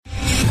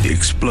The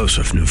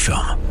explosive new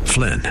film,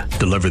 Flynn,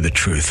 deliver the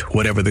truth,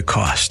 whatever the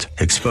cost,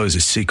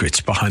 exposes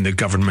secrets behind the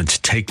government's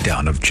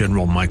takedown of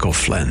General Michael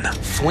Flynn.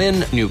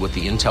 Flynn knew what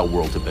the intel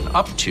world had been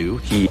up to.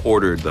 He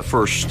ordered the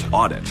first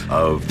audit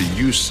of the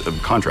use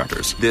of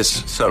contractors.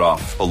 This set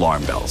off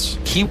alarm bells.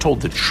 He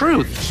told the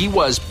truth. He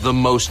was the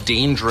most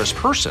dangerous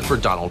person for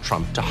Donald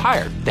Trump to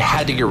hire. They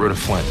had to get rid of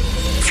Flynn.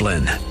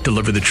 Flynn,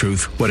 deliver the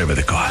truth, whatever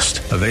the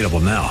cost. Available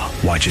now.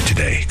 Watch it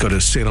today. Go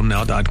to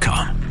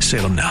salemnow.com.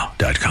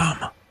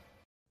 salemnow.com.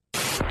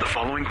 The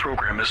following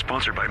program is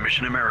sponsored by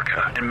Mission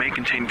America and may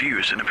contain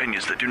views and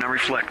opinions that do not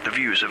reflect the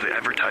views of the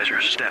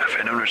advertisers, staff,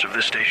 and owners of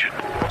this station.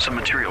 Some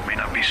material may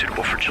not be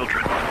suitable for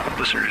children.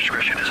 Listener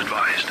discretion is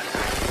advised.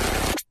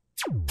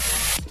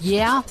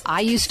 Yeah,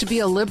 I used to be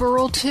a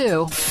liberal,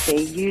 too.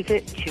 They use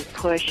it to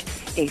push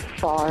a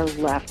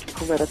far-left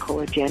political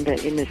agenda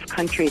in this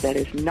country that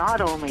is not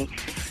only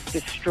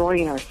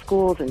destroying our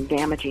schools and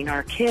damaging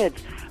our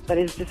kids, but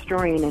is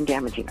destroying and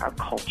damaging our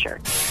culture.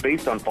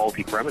 Based on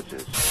faulty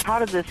premises. How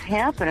did this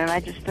happen? And I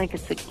just think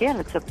it's a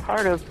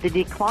part of the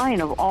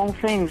decline of all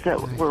things that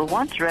were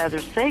once rather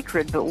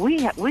sacred, but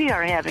we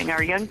are having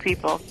our young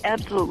people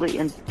absolutely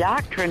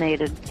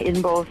indoctrinated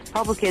in both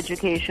public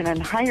education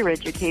and higher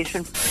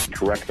education.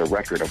 Correct the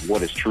record of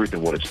what is truth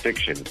and what is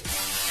fiction.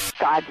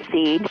 God's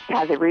seed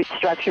has a root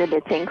structure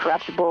that's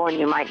incorruptible, and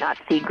you might not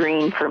see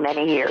green for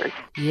many years.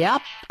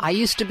 Yep, I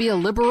used to be a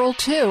liberal,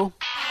 too.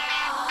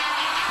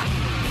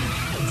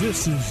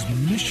 This is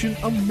Mission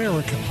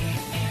America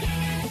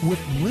with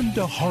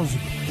Linda Harvey.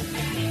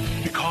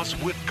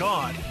 Because with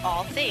God,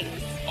 all things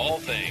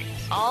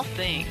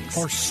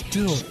are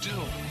still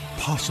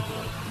possible.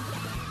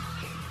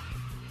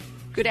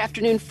 Good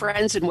afternoon,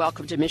 friends, and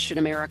welcome to Mission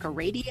America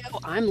Radio.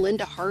 I'm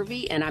Linda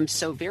Harvey, and I'm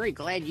so very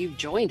glad you've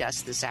joined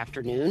us this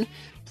afternoon.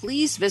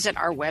 Please visit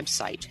our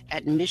website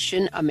at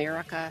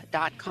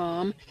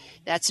missionamerica.com.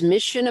 That's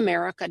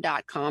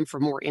missionamerica.com for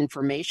more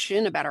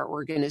information about our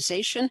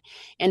organization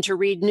and to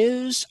read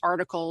news,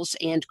 articles,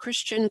 and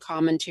Christian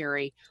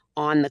commentary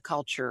on the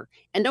culture.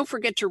 And don't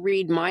forget to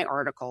read my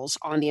articles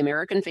on the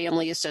American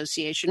Family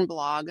Association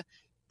blog,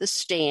 The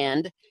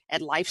Stand, at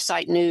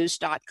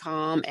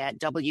lifesitenews.com, at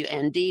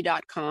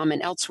WND.com,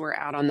 and elsewhere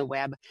out on the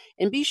web.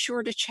 And be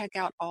sure to check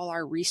out all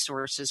our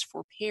resources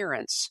for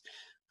parents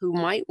who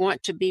might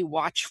want to be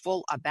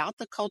watchful about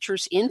the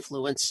culture's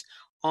influence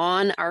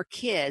on our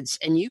kids.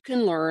 And you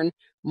can learn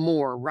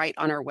more right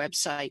on our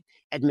website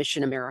at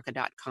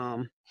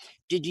missionamerica.com.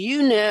 Did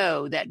you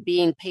know that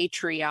being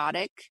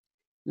patriotic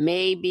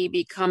may be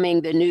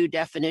becoming the new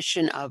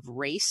definition of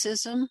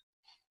racism?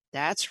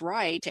 That's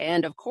right.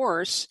 And of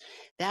course,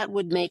 that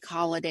would make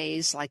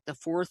holidays like the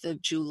 4th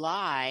of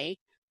July,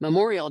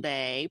 Memorial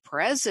Day,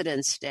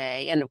 President's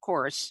Day, and of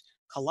course,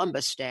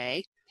 Columbus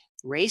Day,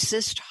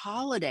 racist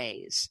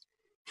holidays.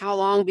 How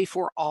long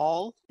before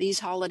all these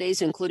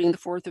holidays, including the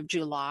 4th of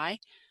July,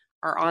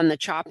 are on the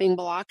chopping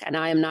block? And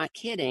I am not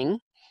kidding.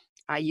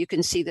 You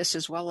can see this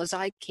as well as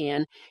I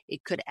can.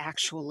 It could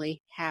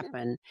actually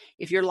happen.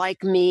 If you're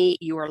like me,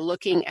 you are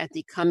looking at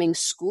the coming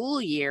school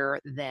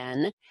year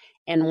then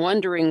and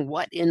wondering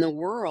what in the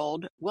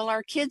world will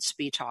our kids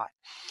be taught?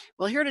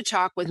 Well, here to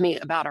talk with me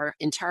about our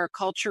entire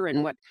culture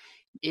and what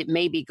it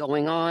may be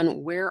going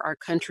on, where our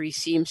country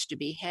seems to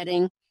be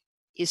heading,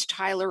 is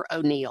Tyler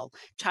O'Neill.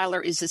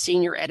 Tyler is the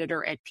senior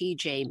editor at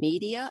PJ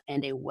Media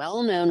and a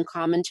well-known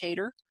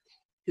commentator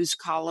whose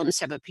columns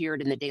have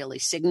appeared in the Daily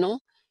Signal,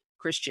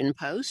 Christian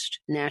Post,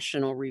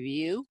 National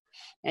Review,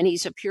 and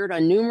he's appeared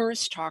on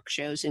numerous talk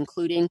shows,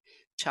 including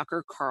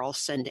Tucker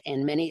Carlson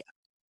and many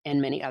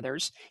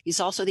others. He's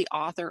also the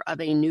author of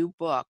a new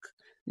book,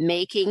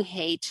 Making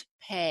Hate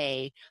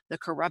Pay, The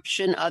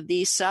Corruption of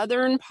the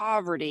Southern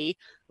Poverty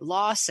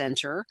Law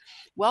Center.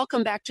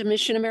 Welcome back to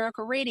Mission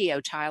America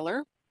Radio,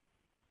 Tyler.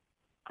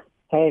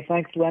 Hey,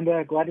 thanks,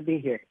 Linda. Glad to be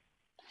here.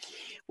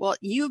 Well,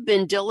 you've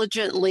been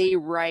diligently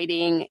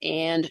writing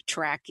and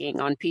tracking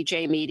on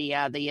PJ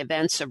Media the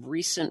events of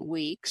recent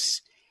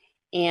weeks,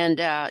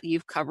 and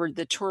you've covered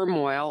the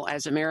turmoil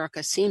as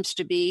America seems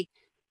to be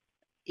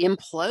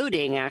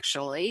imploding,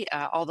 actually,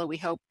 although we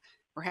hope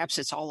perhaps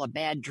it's all a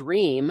bad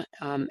dream.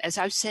 As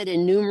I've said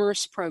in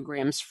numerous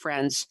programs,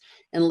 friends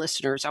and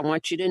listeners, I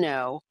want you to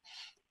know,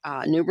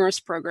 numerous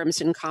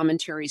programs and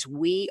commentaries,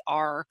 we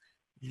are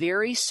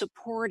very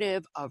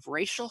supportive of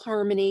racial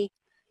harmony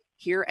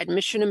here at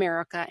Mission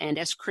America, and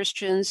as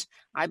Christians,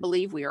 I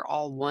believe we are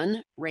all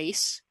one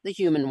race, the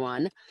human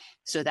one.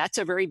 So that's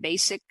a very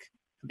basic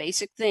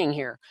thing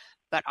here.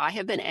 But I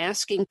have been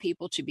asking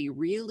people to be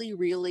really,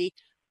 really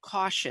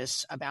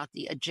cautious about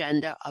the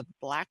agenda of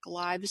Black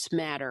Lives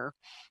Matter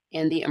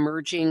and the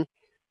emerging,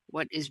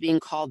 what is being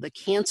called the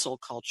cancel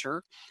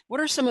culture. What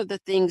are some of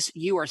the things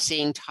you are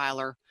seeing,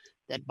 Tyler,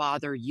 that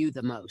bother you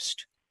the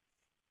most?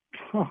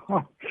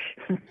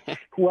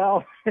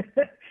 Well,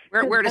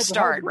 where to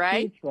start,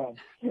 right?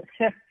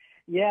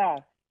 Yeah.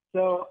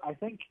 So I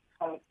think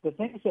the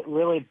things that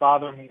really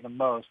bother me the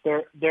most,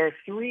 there are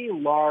three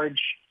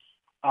large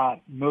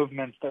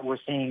movements that we're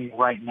seeing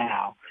right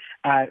now.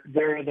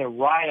 There are the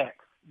riots,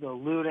 the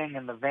looting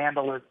and the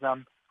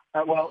vandalism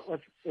Well,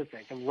 let's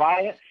say the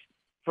riots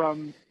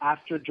from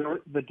after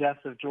the death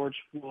of George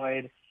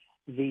Floyd,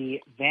 the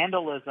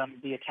vandalism,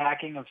 the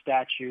attacking of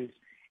statues,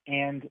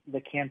 and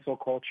the cancel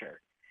culture.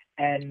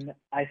 And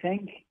I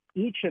think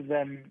each of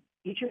them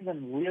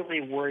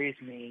really worries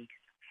me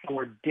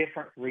for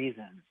different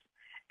reasons.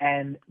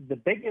 And the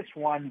biggest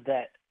one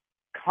that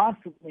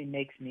constantly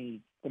makes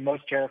me the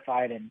most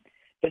terrified and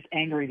just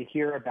angry to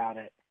hear about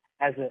it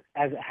as it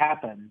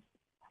happens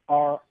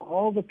are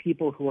all the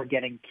people who are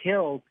getting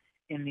killed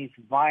in these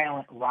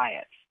violent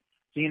riots.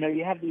 So,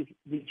 you have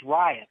these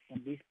riots,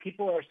 and these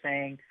people are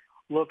saying,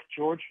 look,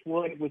 George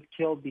Floyd was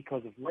killed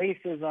because of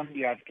racism.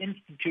 You have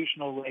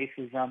institutional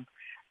racism.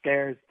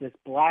 There's this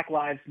Black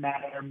Lives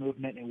Matter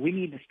movement, and we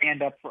need to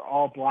stand up for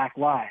all Black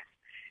lives.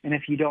 And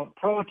if you don't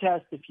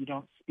protest, if you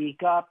don't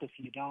speak up, if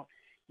you don't,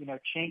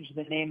 change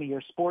the name of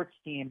your sports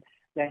team,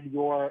 then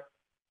you're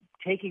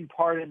taking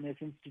part in this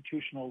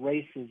institutional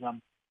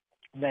racism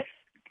that's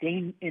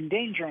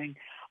endangering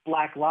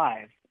Black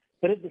lives.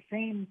 But at the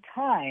same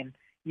time,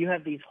 you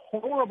have these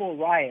horrible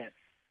riots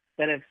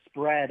that have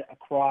spread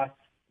across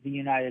the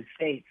United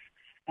States.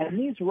 And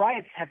these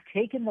riots have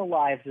taken the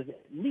lives of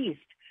at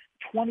least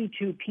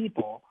 22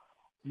 people.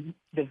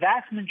 The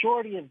vast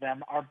majority of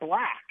them are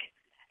Black.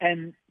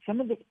 And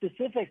some of the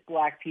specific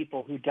Black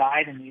people who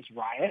died in these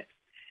riots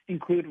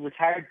include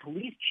retired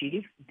police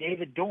chief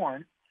David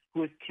Dorn,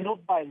 who was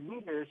killed by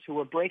looters who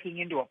were breaking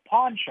into a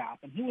pawn shop,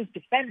 and he was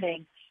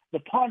defending the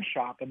pawn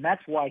shop, and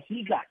that's why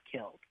he got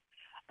killed.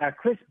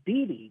 Chris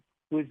Beatty,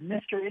 who is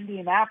Mr.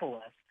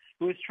 Indianapolis,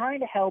 who was trying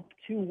to help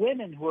two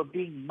women who were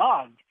being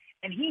mugged,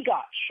 and he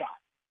got shot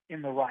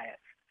in the riots.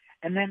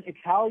 And then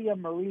Italia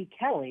Marie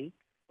Kelly,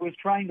 who was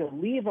trying to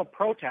leave a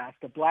protest,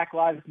 a Black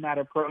Lives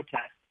Matter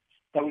protest,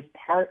 that was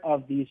part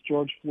of these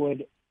George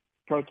Floyd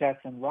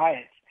protests and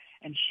riots.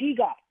 And she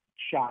got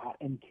shot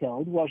and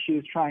killed while she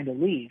was trying to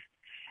leave.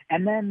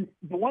 And then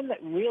the one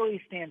that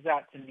really stands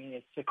out to me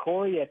is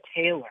Sequoia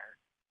Taylor,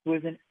 who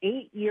was an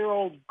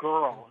 8-year-old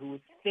girl who was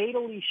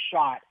fatally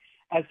shot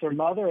as her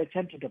mother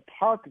attempted to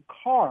park a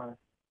car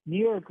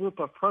near a group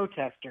of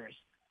protesters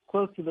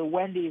close to the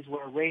Wendy's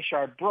where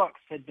Rayshard Brooks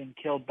had been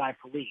killed by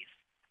police.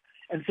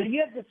 And so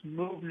you have this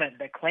movement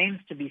that claims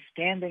to be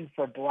standing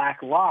for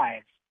Black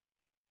lives,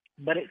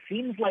 but it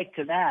seems like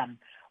to them,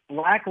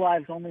 Black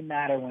lives only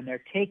matter when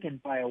they're taken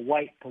by a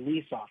white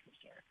police officer.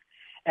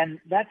 And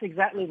that's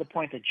exactly the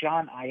point that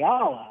John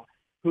Ayala,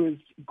 whose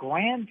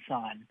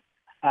grandson,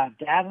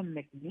 Davin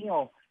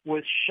McNeil,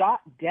 was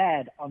shot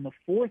dead on the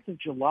 4th of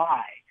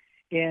July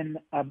in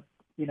a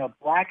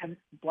black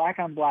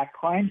on black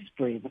crime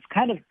spree that's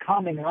kind of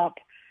coming up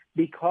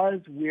because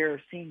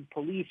we're seeing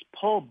police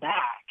pull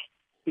back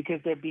because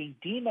they're being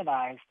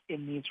demonized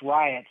in these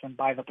riots and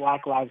by the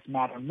Black Lives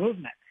Matter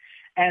movement.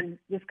 And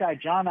this guy,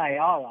 John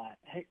Ayala,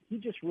 he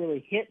just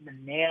really hit the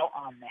nail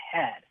on the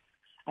head.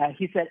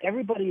 He said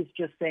everybody's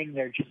just saying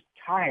they're just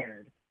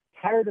tired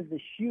of the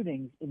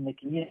shootings in the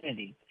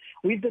community.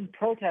 We've been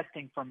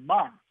protesting for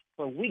months,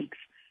 for weeks,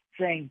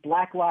 saying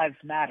Black Lives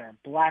Matter,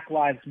 Black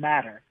Lives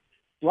Matter.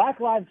 Black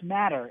Lives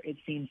Matter, it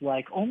seems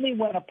like, only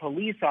when a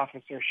police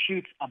officer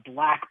shoots a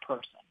Black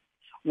person.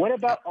 What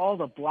about all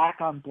the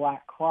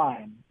black-on-black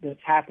crime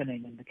that's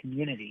happening in the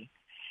community?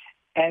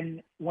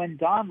 And when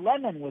Don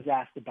Lemon was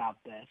asked about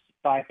this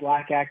by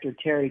Black actor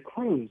Terry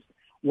Crews,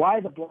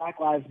 why the Black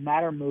Lives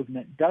Matter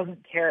movement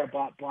doesn't care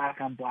about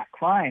black-on-black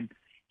crime,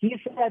 he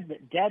said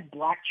that dead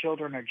Black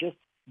children are just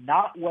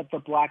not what the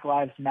Black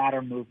Lives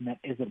Matter movement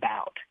is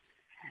about.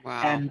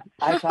 Wow. And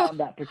I found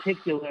that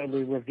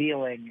particularly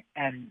revealing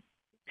and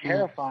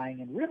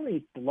terrifying and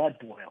really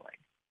blood-boiling.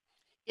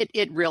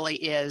 It really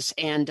is.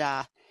 And,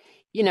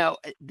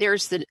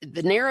 there's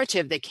the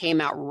narrative that came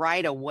out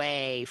right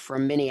away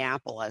from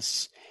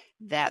Minneapolis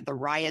that the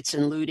riots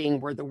and looting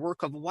were the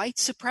work of white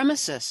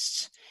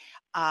supremacists.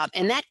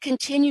 And that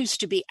continues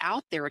to be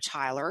out there,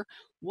 Tyler.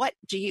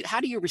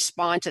 How do you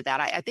respond to that?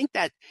 I think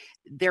that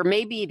there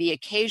may be the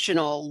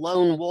occasional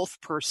lone wolf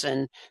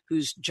person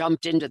who's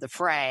jumped into the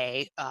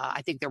fray.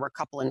 I think there were a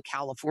couple in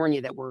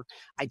California that were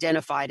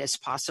identified as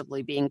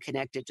possibly being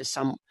connected to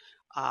some.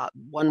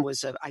 One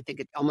was, I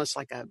think, almost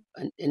like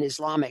an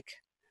Islamic,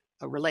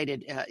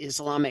 related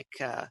Islamic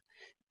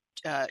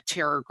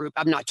terror group.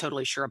 I'm not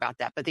totally sure about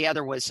that, but the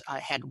other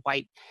had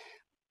white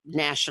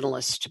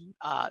nationalist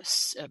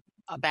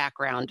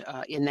background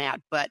in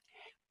that. But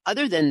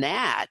other than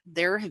that,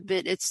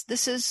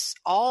 this is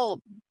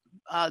all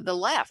the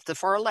left, the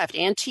far left,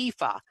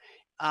 Antifa,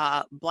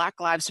 Black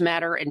Lives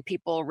Matter, and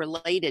people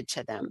related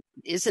to them.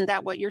 Isn't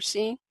that what you're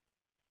seeing?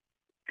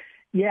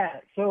 Yeah.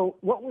 So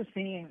what we're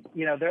seeing,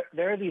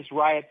 there are these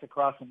riots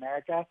across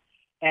America,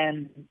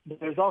 and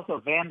there's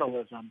also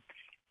vandalism,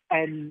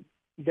 and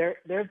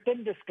there's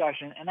been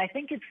discussion, and I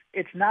think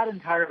it's not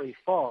entirely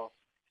false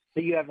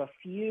that you have a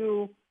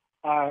few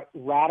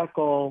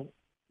radical,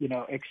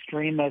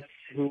 extremists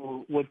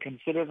who would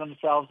consider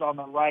themselves on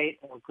the right,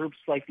 or groups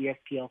like the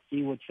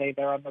SPLC would say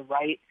they're on the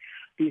right.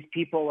 These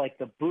people like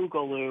the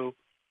Boogaloo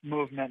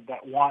movement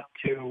that want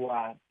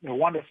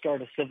to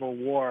start a civil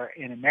war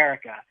in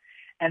America.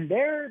 And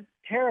they're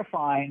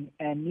terrifying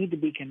and need to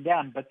be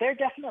condemned, but they're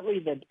definitely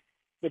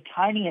the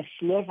tiniest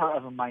sliver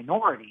of a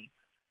minority.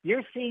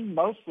 You're seeing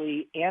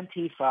mostly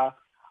Antifa,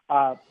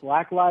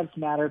 Black Lives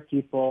Matter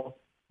people,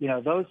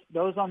 those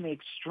on the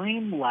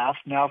extreme left.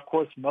 Now, of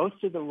course,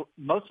 most of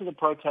the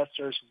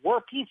protesters were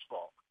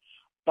peaceful,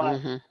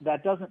 but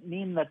that doesn't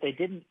mean that they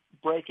didn't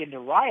break into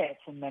riots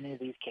in many of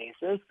these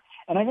cases.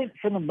 And I think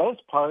for the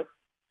most part,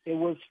 it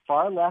was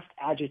far left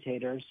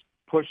agitators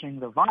pushing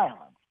the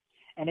violence.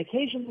 And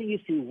occasionally you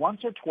see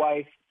once or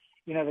twice,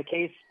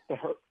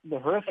 the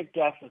horrific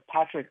death of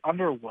Patrick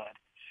Underwood,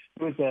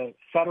 who was a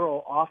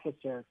federal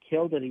officer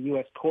killed at a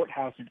U.S.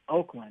 courthouse in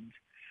Oakland.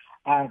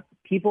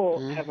 People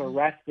have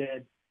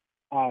arrested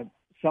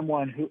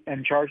someone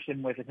and charged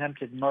him with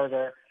attempted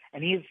murder,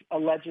 and he's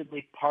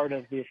allegedly part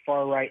of the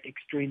far-right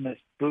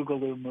extremist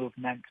Boogaloo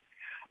movement.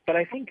 But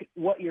I think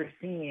what you're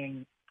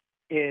seeing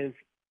is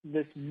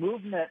this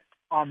movement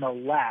on the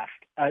left,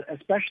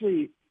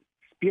 especially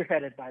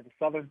spearheaded by the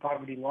Southern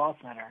Poverty Law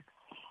Center,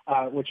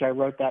 which I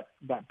wrote that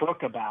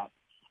book about.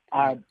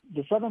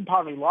 The Southern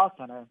Poverty Law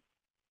Center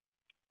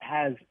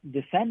has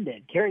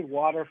carried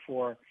water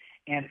for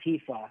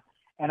Antifa.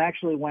 And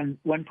actually,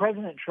 when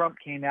President Trump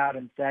came out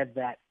and said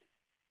that,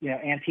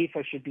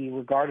 Antifa should be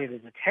regarded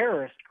as a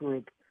terrorist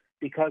group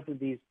because of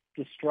these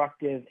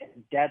destructive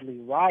and deadly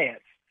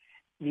riots,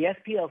 the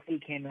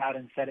SPLC came out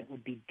and said it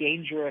would be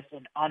dangerous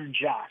and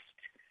unjust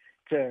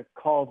to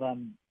call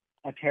them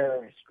a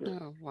terrorist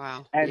group. Oh,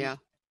 wow. And, yeah.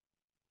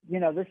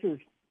 This is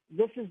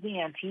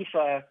the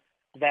Antifa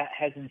that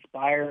has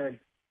inspired,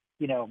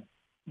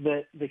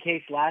 the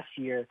case last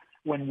year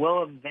when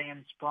Willem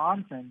Van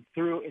Spronsen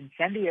threw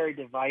incendiary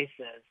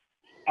devices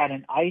at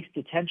an ICE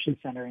detention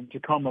center in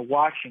Tacoma,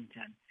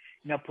 Washington.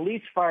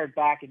 Police fired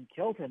back and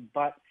killed him,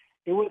 but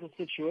it was a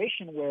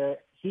situation where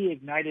he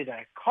ignited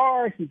a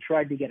car, he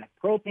tried to get a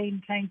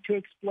propane tank to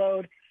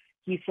explode,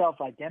 he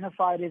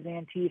self-identified as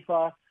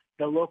Antifa.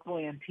 The local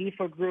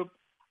Antifa group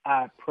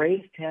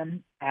praised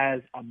him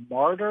as a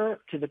martyr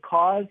to the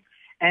cause,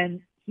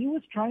 and he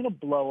was trying to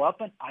blow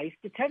up an ICE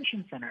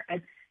detention center.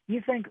 And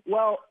you think,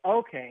 well,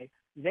 okay,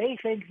 they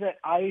think that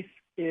ICE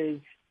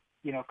is,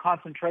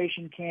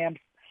 concentration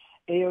camps.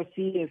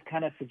 AOC has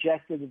kind of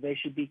suggested that they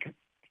should be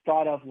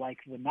thought of like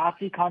the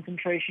Nazi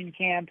concentration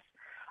camps.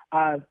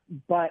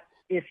 But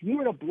if you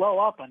were to blow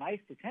up an ICE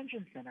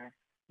detention center,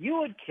 you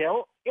would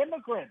kill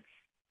immigrants.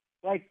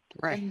 Right.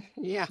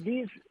 Yeah.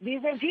 These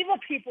Antifa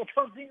people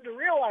don't seem to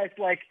realize,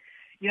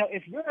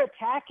 if you're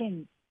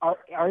attacking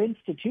our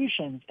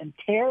institutions and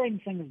tearing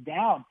things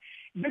down,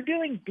 you're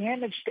doing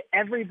damage to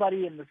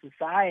everybody in the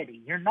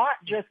society. You're not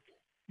just,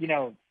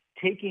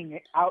 taking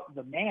out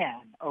the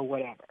man or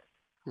whatever.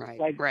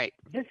 Right. Right.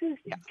 This is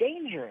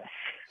dangerous.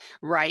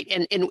 Right.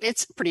 And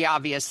it's pretty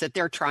obvious that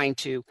they're trying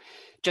to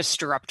just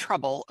stir up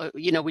trouble.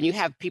 When you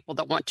have people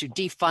that want to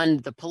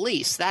defund the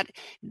police, that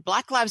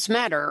Black Lives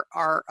Matter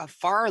are a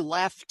far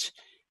left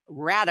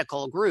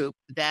radical group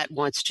that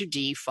wants to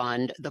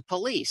defund the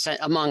police,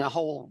 among a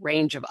whole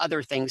range of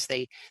other things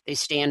they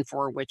stand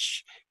for,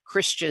 which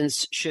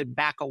Christians should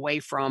back away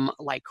from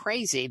like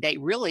crazy. They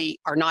really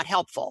are not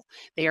helpful.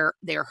 They're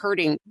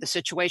hurting the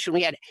situation.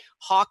 We had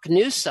Hawk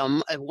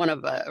Newsom, one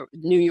of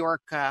New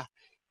York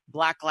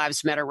Black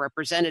Lives Matter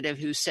representative,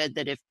 who said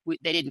that if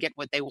they didn't get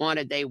what they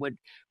wanted, they would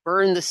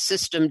burn the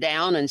system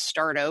down and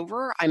start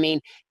over. I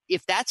mean,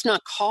 if that's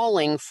not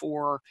calling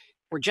for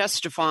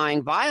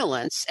justifying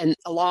violence, and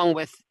along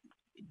with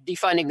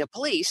defunding the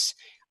police,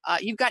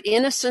 you've got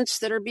innocents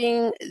that are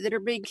being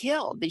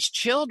killed. These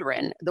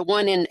children. The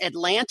one in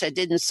Atlanta,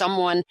 didn't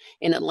someone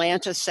in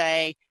Atlanta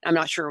say, I'm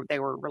not sure if they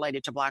were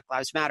related to Black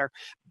Lives Matter,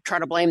 try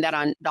to blame that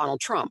on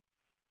Donald Trump?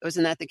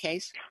 Wasn't that the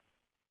case?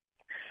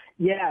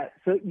 Yeah.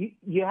 So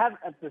you have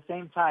at the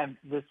same time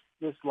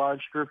this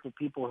large group of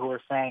people who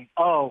are saying,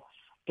 oh,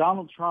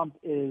 Donald Trump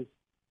is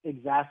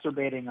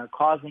exacerbating or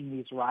causing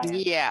these riots.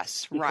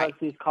 Yes, because right.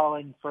 He's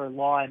calling for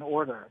law and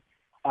order.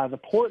 The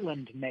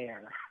Portland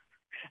mayor,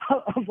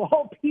 of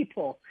all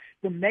people,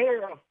 the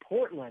mayor of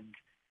Portland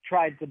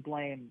tried to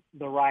blame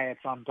the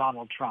riots on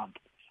Donald Trump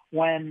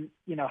when,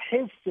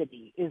 his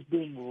city is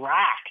being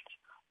racked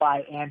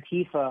by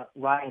Antifa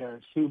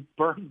rioters who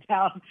burned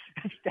down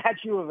a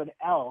statue of an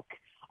elk,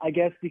 I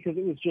guess because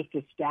it was just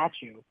a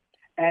statue.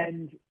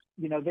 And,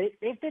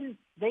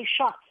 they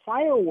shot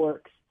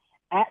fireworks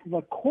at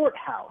the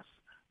courthouse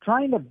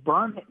trying to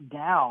burn it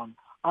down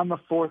on the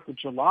 4th of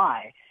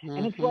July. Mm-hmm.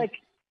 And it's like,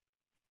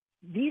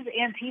 these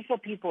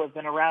Antifa people have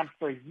been around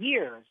for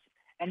years,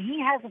 and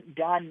he hasn't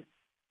done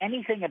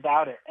anything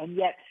about it. And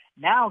yet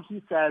now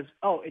he says,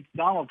 oh, it's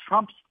Donald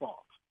Trump's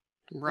fault.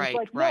 Right, it's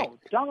like, right. No,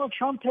 Donald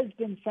Trump has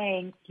been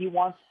saying he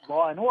wants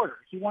law and order.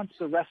 He wants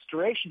the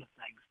restoration of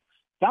things.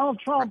 Donald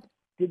Trump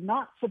did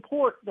not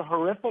support the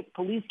horrific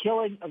police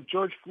killing of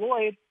George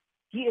Floyd.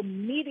 He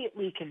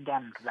immediately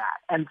condemned that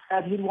and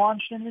said he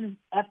launched an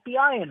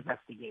FBI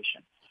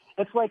investigation.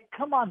 It's like,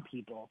 come on,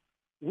 people.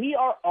 We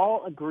are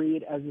all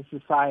agreed as a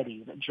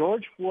society that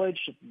George Floyd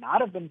should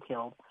not have been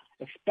killed,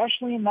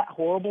 especially in that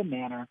horrible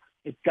manner.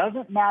 It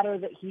doesn't matter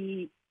that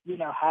he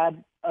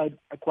had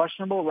a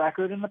questionable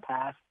record in the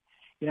past.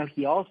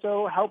 He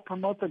also helped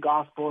promote the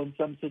gospel in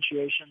some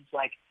situations.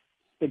 Like,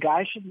 the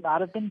guy should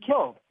not have been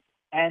killed.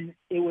 And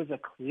it was a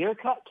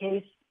clear-cut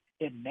case.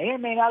 It may or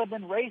may not have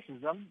been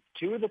racism.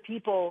 Two of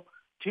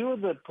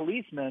the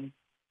policemen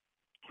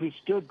who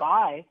stood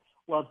by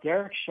while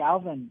Derek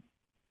Chauvin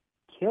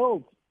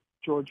killed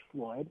George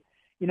Floyd,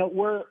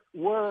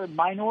 were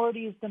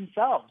minorities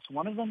themselves.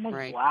 One of them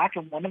was black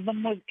and one of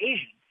them was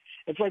Asian.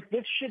 It's like,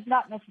 this should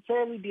not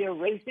necessarily be a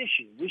race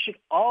issue. We should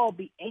all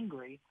be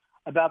angry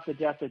about the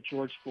death of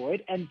George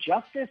Floyd, and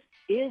justice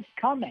is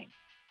coming.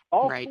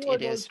 All four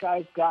of those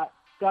guys got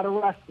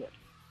arrested.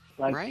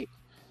 Right.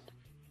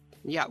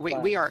 Yeah,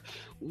 we are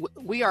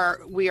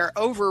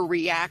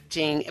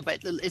overreacting, but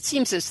it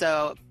seems as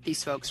though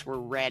these folks were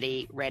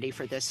ready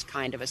for this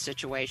kind of a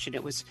situation.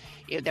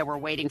 They were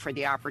waiting for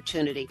the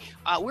opportunity.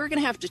 We're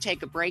going to have to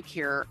take a break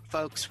here,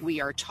 folks.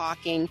 We are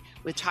talking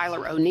with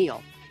Tyler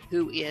O'Neill,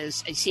 who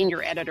is a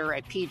senior editor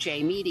at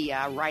PJ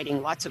Media,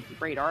 writing lots of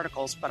great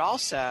articles, but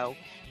also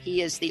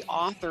he is the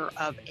author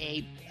of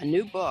a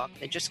new book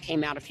that just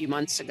came out a few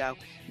months ago,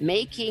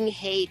 Making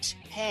Hate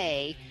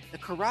Pay: The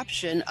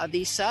Corruption of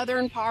the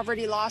Southern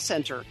Poverty Law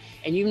Center.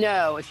 And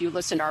if you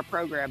listen to our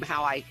program,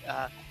 how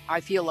I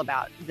feel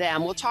about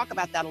them. We'll talk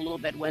about that a little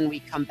bit when we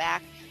come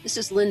back. This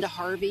is Linda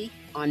Harvey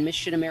on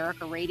Mission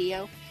America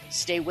Radio.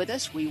 Stay with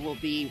us. We will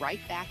be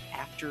right back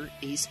after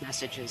these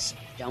messages.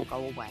 Don't go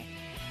away.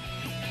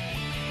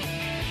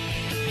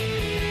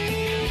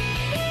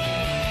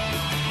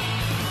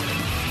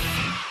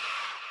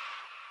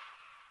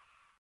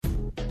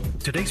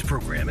 Today's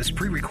program is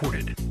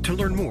pre-recorded. To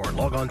learn more,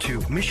 log on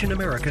to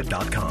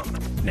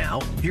missionamerica.com. Now,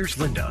 here's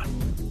Linda.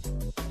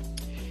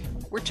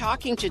 We're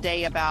talking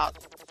today about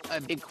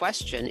a big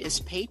question. Is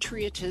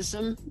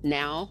patriotism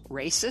now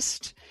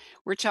racist?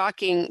 We're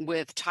talking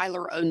with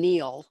Tyler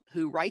O'Neill,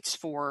 who writes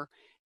for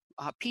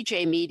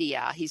PJ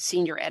Media. He's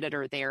senior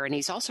editor there, and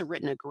he's also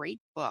written a great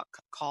book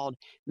called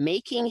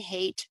Making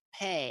Hate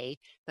Pay: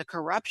 The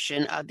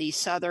Corruption of the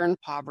Southern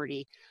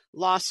Poverty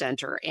Law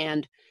Center.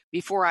 And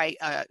before I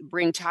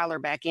bring Tyler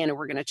back in, and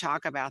we're going to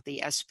talk about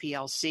the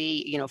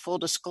SPLC, full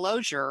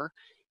disclosure,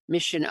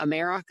 Mission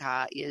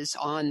America is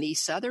on the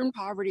Southern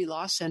Poverty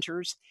Law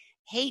Center's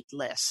hate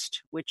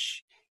list,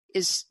 which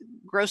is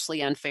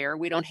grossly unfair.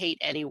 We don't hate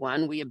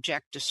anyone. We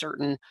object to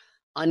certain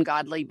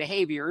ungodly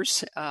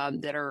behaviors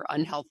that are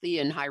unhealthy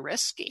and high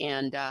risk.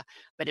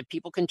 But if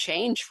people can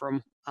change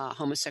from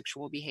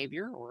homosexual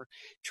behavior or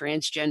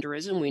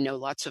transgenderism, we know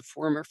lots of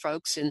former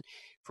folks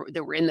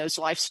that were in those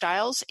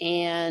lifestyles,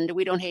 and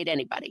we don't hate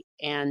anybody.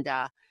 And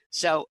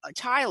so,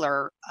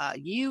 Tyler,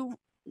 you've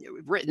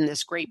written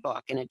this great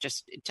book, and it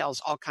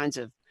tells all kinds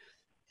of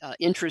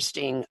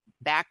interesting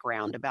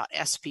background about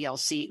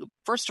SPLC.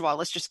 First of all,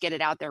 let's just get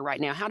it out there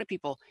right now. How do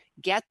people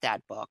get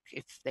that book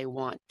if they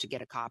want to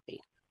get a copy?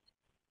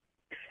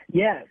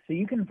 Yeah, so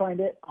you can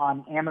find it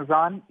on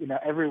Amazon,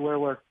 everywhere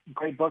where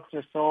great books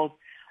are sold.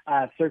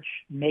 Search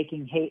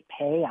Making Hate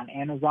Pay on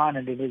Amazon,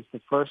 and it is the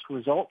first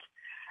result.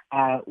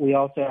 We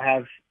also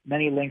have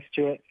many links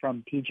to it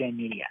from PJ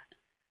Media.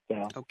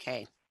 So.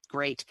 Okay,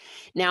 great.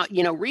 Now,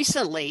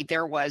 recently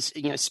there was,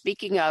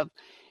 speaking of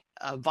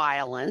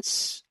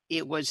violence,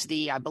 it was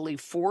the, I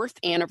believe, 4th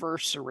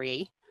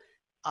anniversary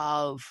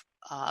of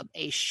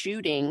a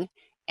shooting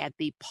at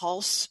the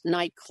Pulse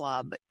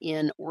nightclub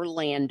in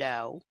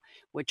Orlando,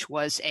 which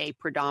was a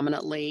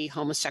predominantly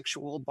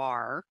homosexual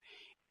bar.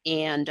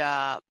 And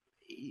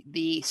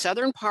the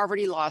Southern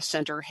Poverty Law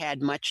Center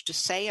had much to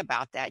say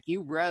about that.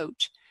 You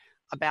wrote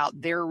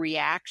about their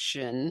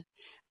reaction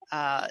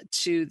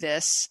to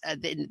this.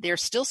 They're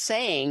still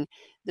saying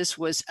this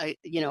was a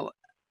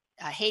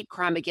hate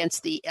crime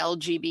against the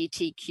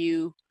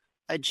LGBTQ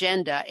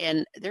agenda,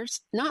 and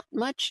there's not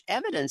much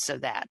evidence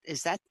of that.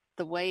 Is that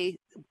the way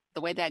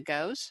that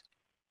goes?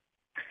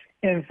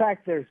 In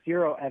fact, there's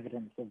zero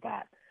evidence of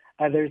that.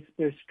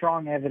 There's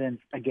strong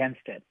evidence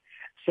against it.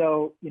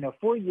 So,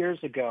 4 years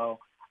ago,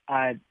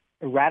 a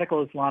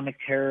radical Islamic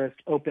terrorist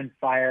opened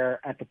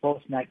fire at the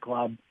Pulse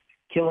nightclub,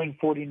 killing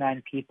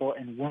 49 people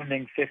and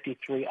wounding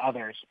 53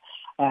 others.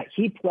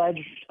 He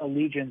pledged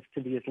allegiance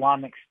to the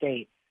Islamic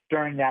State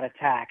during that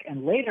attack.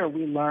 And later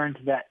we learned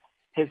that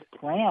his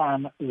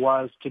plan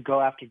was to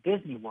go after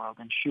Disney World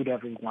and shoot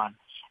everyone.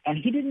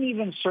 And he didn't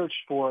even search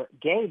for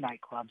gay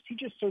nightclubs. He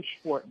just searched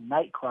for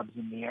nightclubs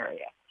in the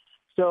area.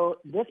 So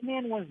this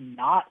man was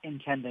not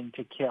intending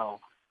to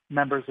kill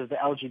members of the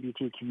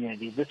LGBT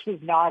community. This was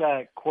not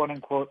a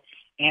quote-unquote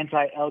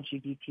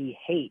anti-LGBT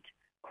hate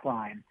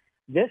crime.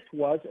 This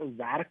was a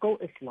radical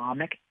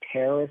Islamic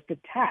terrorist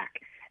attack,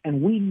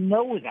 and we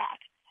know that.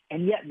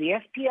 And yet the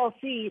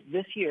SPLC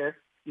this year,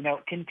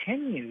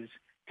 continues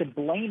to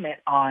blame it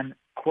on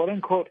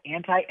quote-unquote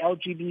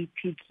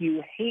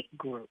anti-LGBTQ hate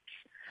groups.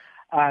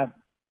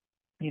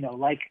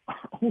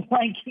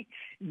 Like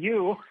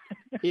you.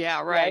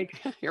 Yeah, right.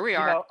 Here we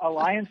are.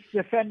 Alliance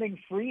Defending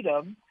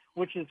Freedom,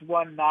 which has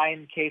won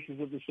 9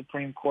 cases of the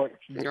Supreme Court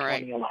since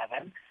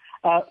 2011.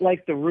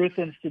 Like the Ruth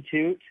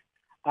Institute,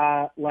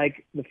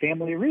 like the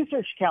Family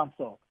Research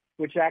Council,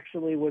 which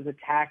actually was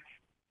attacked.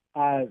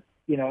 A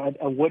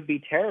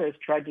would-be terrorist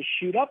tried to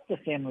shoot up the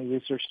Family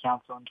Research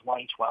Council in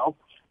 2012,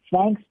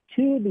 thanks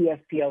to the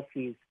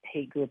SPLC's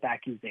hate group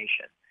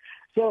accusation.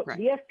 So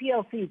the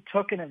SPLC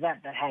took an event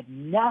that had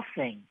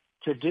nothing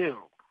to do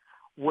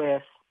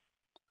with,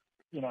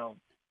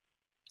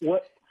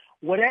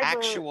 whatever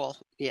actual,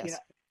 yes,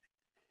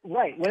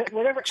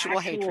 whatever actual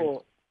hatred,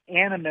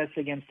 animus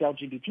against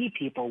LGBT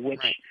people,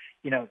 which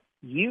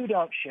you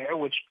don't share,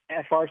 which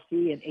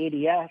FRC and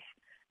ADF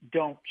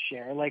don't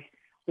share. Like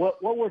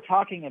what we're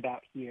talking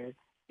about here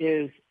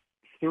is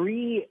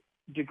 3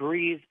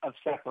 degrees of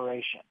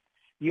separation.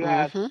 You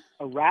have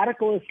a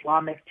radical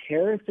Islamic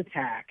terrorist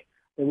attack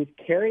that was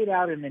carried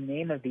out in the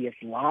name of the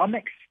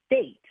Islamic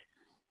State,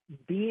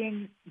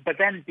 but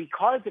then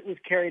because it was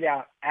carried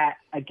out at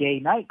a gay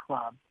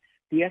nightclub,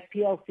 the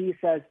SPLC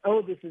says,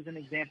 oh, this is an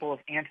example of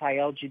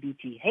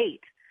anti-LGBT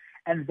hate.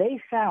 And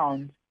they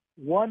found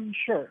one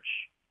church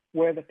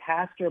where the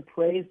pastor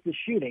praised the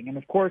shooting. And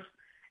of course,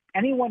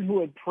 anyone who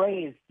would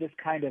praise this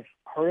kind of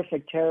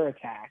horrific terror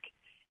attack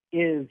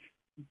is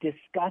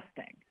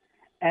disgusting.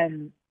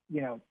 And,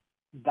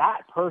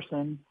 that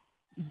person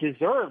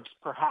deserves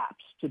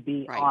perhaps to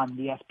be on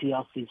the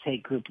SPLC's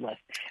hate group list.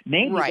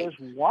 Maybe there's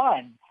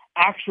one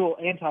actual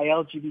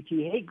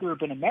anti-LGBT hate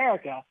group in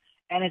America,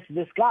 and it's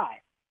this guy.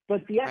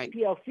 But the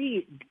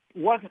SPLC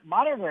wasn't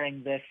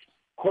monitoring this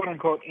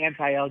quote-unquote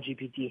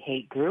anti-LGBT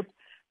hate group.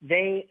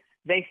 They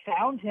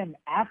found him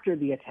after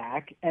the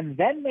attack, and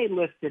then they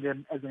listed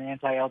him as an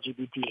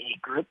anti-LGBT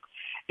hate group,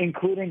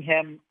 including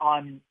him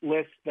on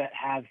lists that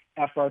have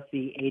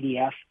FRC,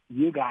 ADF,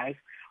 you guys,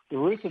 the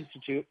Ruth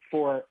Institute,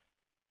 for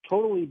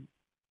totally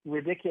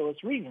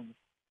ridiculous reasons.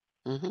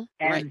 And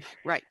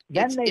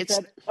then they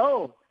said,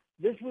 oh,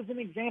 this was an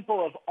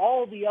example of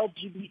all the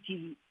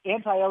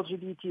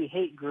anti-LGBT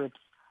hate groups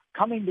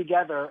coming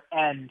together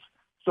and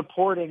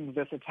supporting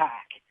this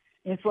attack.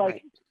 And it's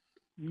like,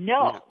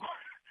 no.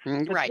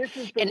 Right.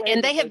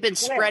 And they have been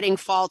spreading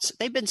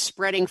they've been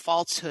spreading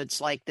falsehoods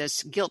like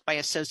this, guilt by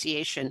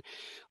association,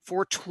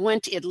 for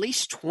at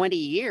least 20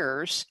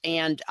 years.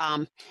 And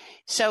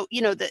so,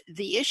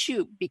 the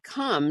issue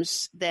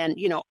becomes then,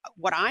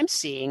 what I'm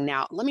seeing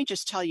now. Let me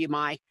just tell you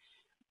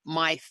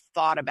my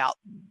thought about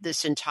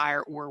this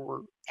entire where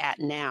we're at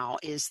now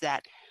is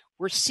that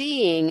we're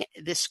seeing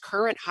this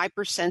current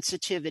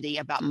hypersensitivity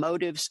about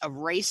motives of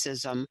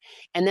racism,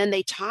 and then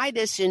they tie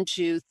this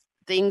into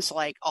things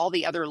like all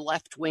the other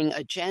left-wing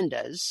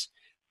agendas,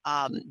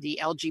 the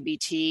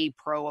LGBT,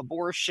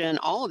 pro-abortion,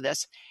 all of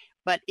this.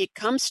 But it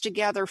comes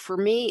together for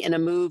me in a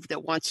move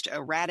that wants to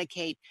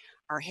eradicate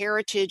our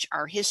heritage,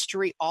 our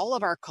history, all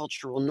of our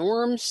cultural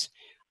norms,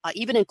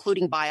 even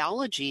including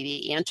biology,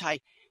 the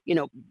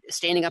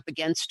standing up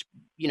against,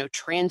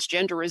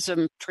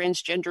 transgenderism,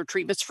 transgender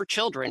treatments for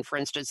children, for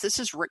instance. This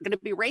is going to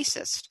be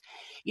racist.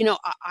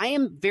 I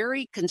am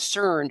very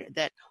concerned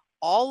that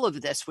all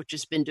of this, which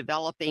has been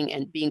developing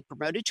and being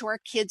promoted to our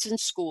kids in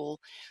school,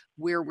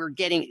 where we're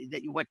getting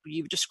what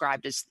you've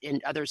described as,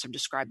 and others have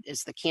described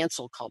as, the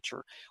cancel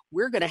culture,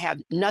 we're going to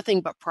have nothing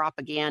but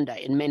propaganda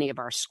in many of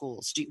our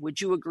schools. Would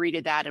you agree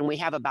to that? And we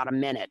have about a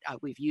minute.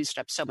 We've used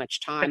up so much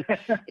time.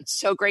 It's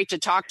so great to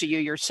talk to you.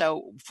 You're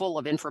so full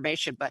of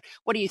information. But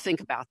what do you think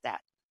about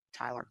that,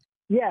 Tyler?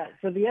 Yeah,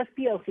 so the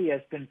SPLC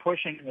has been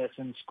pushing this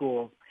in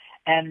schools.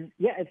 And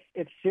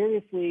it's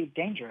seriously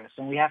dangerous,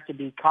 and we have to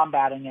be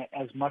combating it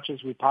as much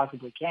as we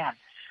possibly can.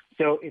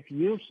 So if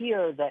you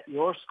hear that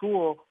your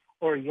school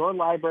or your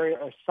library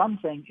or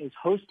something is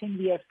hosting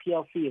the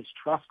SPLC, is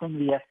trusting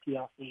the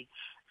SPLC,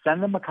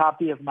 send them a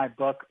copy of my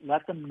book.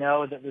 Let them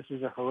know that this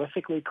is a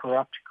horrifically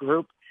corrupt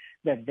group,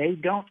 that they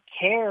don't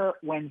care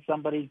when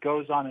somebody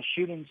goes on a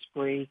shooting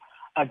spree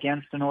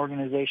against an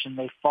organization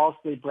they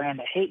falsely brand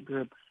a hate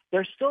group.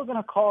 They're still going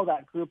to call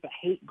that group a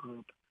hate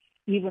group,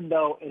 even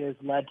though it has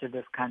led to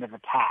this kind of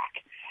attack.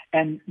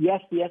 And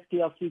yes, the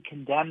SPLC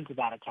condemned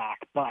that attack,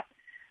 but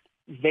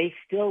they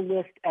still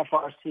list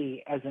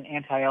FRC as an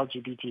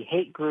anti-LGBT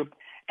hate group,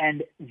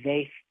 and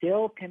they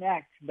still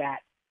connect that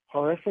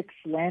horrific,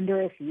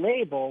 slanderous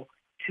label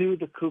to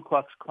the Ku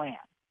Klux Klan.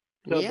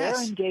 So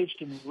they're engaged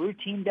in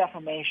routine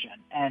defamation,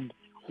 and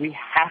we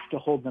have to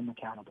hold them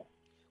accountable.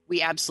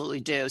 We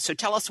absolutely do. So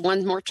tell us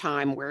one more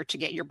time where to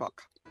get your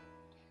book.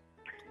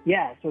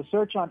 Yeah, so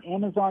search on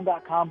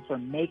Amazon.com for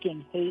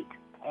Making Hate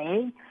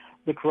Pay,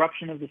 The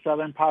Corruption of the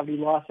Southern Poverty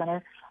Law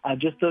Center.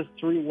 Just those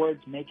 3 words,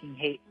 Making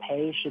Hate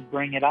Pay, should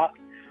bring it up.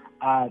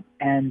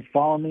 And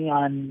follow me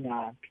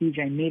on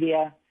PJ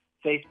Media,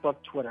 Facebook,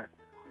 Twitter.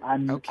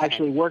 I'm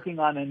actually working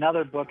on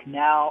another book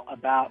now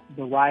about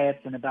the riots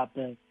and about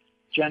the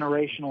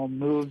generational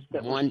moves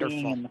that we're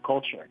seeing in the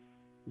culture.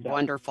 So.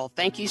 Wonderful.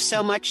 Thank you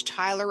so much,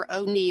 Tyler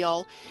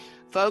O'Neill.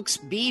 Folks,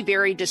 be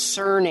very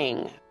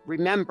discerning.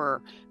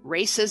 Remember,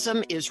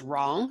 racism is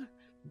wrong,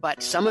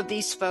 but some of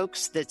these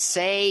folks that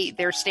say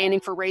they're standing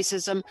for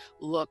racism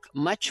look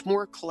much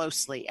more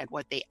closely at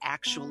what they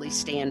actually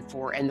stand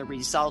for and the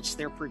results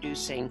they're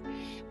producing.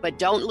 But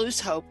don't lose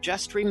hope.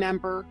 Just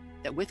remember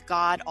that with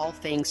God, all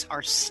things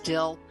are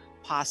still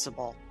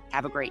possible.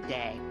 Have a great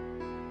day.